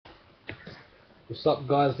What's up,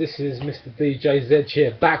 guys? This is Mr. DJ Zed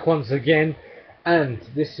here, back once again, and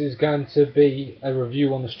this is going to be a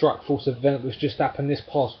review on the Strikeforce event which just happened this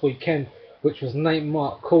past weekend, which was Nate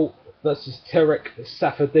Marquardt versus Tarec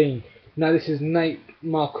Saffiedine. Now, this is Nate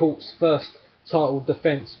Marquardt's first title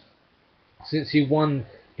defense since he won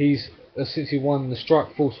the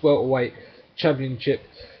Strikeforce Welterweight Championship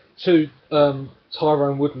to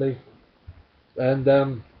Tyron Woodley,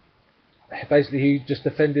 and basically he just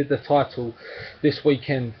defended the title this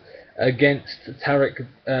weekend against Tarec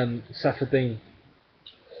Saffiedine.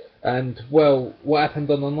 And well, what happened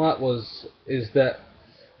on the night is that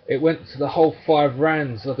it went to the whole 5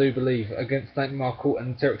 rounds, I do believe, against Nate Marquardt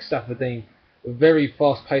and Tarec Saffiedine. Very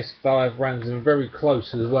fast-paced 5 rounds and very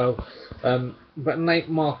close as well. But Nate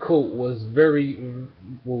Marquardt was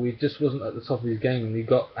he just wasn't at the top of his game, and he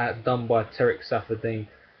got outdone by Tarec Saffiedine.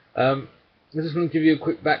 I just want to give you a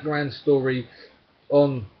quick background story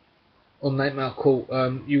on Nate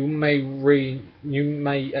Marquardt. You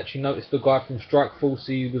may actually notice the guy from Strikeforce.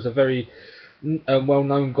 He was a very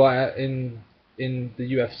well-known guy in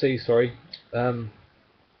the UFC,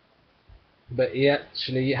 but he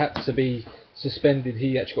actually had to be suspended.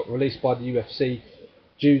 He actually got released by the UFC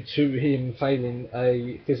due to him failing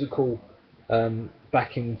a physical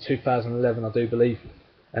back in 2011, I do believe.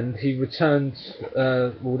 And he returned,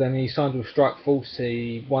 then he signed with Strikeforce.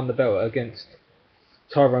 He won the belt against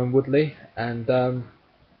Tyron Woodley, and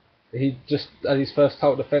he just had his first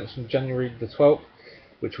title defense on January the 12th,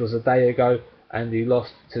 which was a day ago, and he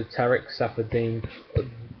lost to Tarec Saffiedine,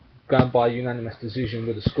 going by unanimous decision,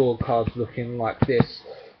 with the scorecards looking like this: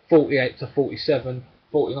 48-47,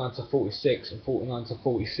 49-46, and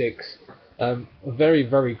 49-46. Very,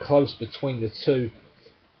 very close between the two,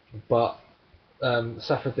 but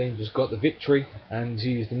Saffiedine just got the victory, and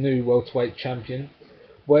he's the new welterweight champion.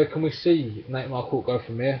 Where can we see Nate Marquardt go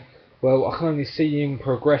from here? Well, I can only see him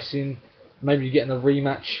progressing, maybe getting a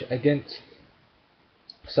rematch against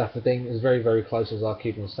Saffiedine. Is very, very close, as I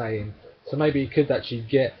keep on saying. So maybe he could actually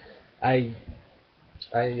get another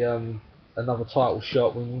title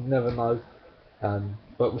shot. We never know,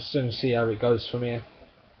 but we'll soon see how it goes from here.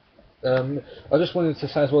 I just wanted to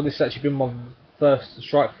say as well, this has actually been my first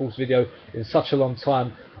Strikeforce video in such a long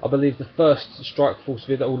time. I believe the first Strikeforce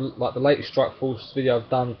video, like the latest Strikeforce video I've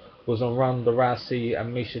done, was on Ronda Rousey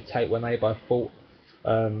and Miesha Tate when they both fought.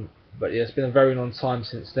 But yeah, it's been a very long time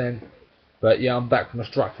since then. But yeah, I'm back from the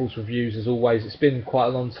Strikeforce reviews as always. It's been quite a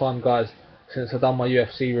long time, guys, since I've done my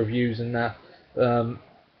UFC reviews and that.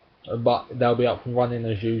 But they'll be up and running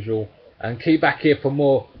as usual. And keep back here for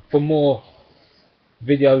more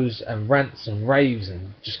videos and rants and raves,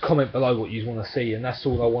 and just comment below what you want to see. And that's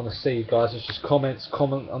all I want to see, guys. It's just comment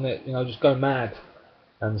on it, just go mad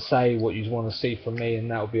and say what you want to see from me, and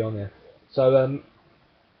that'll be on there. So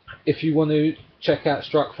if you want to check out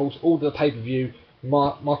Strikeforce, all the pay-per-view,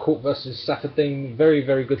 Marquardt versus Saffiedine, very,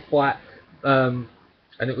 very good fight, and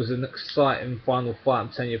it was an exciting final fight, I'm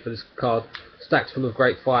telling you, for this card. Stacked full of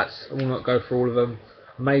great fights. I will not go through all of them.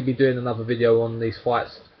 Maybe doing another video on these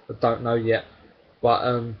fights, I don't know yet. But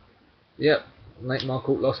yep, Nate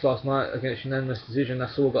Marquardt lost last night against unanimous decision.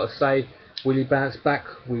 That's all I've got to say. Will he bounce back?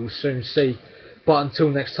 We will soon see. But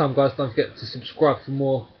until next time, guys, don't forget to subscribe for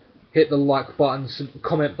more. Hit the like button,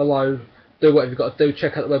 comment below, do whatever you've got to do.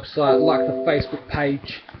 Check out the website, like the Facebook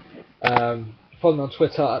page, follow me on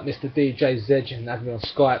Twitter at Mr. DJ Zed, and add me on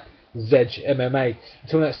Skype, Zed MMA.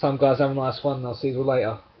 Until next time, guys, have a nice one, and I'll see you all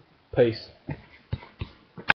later. Peace.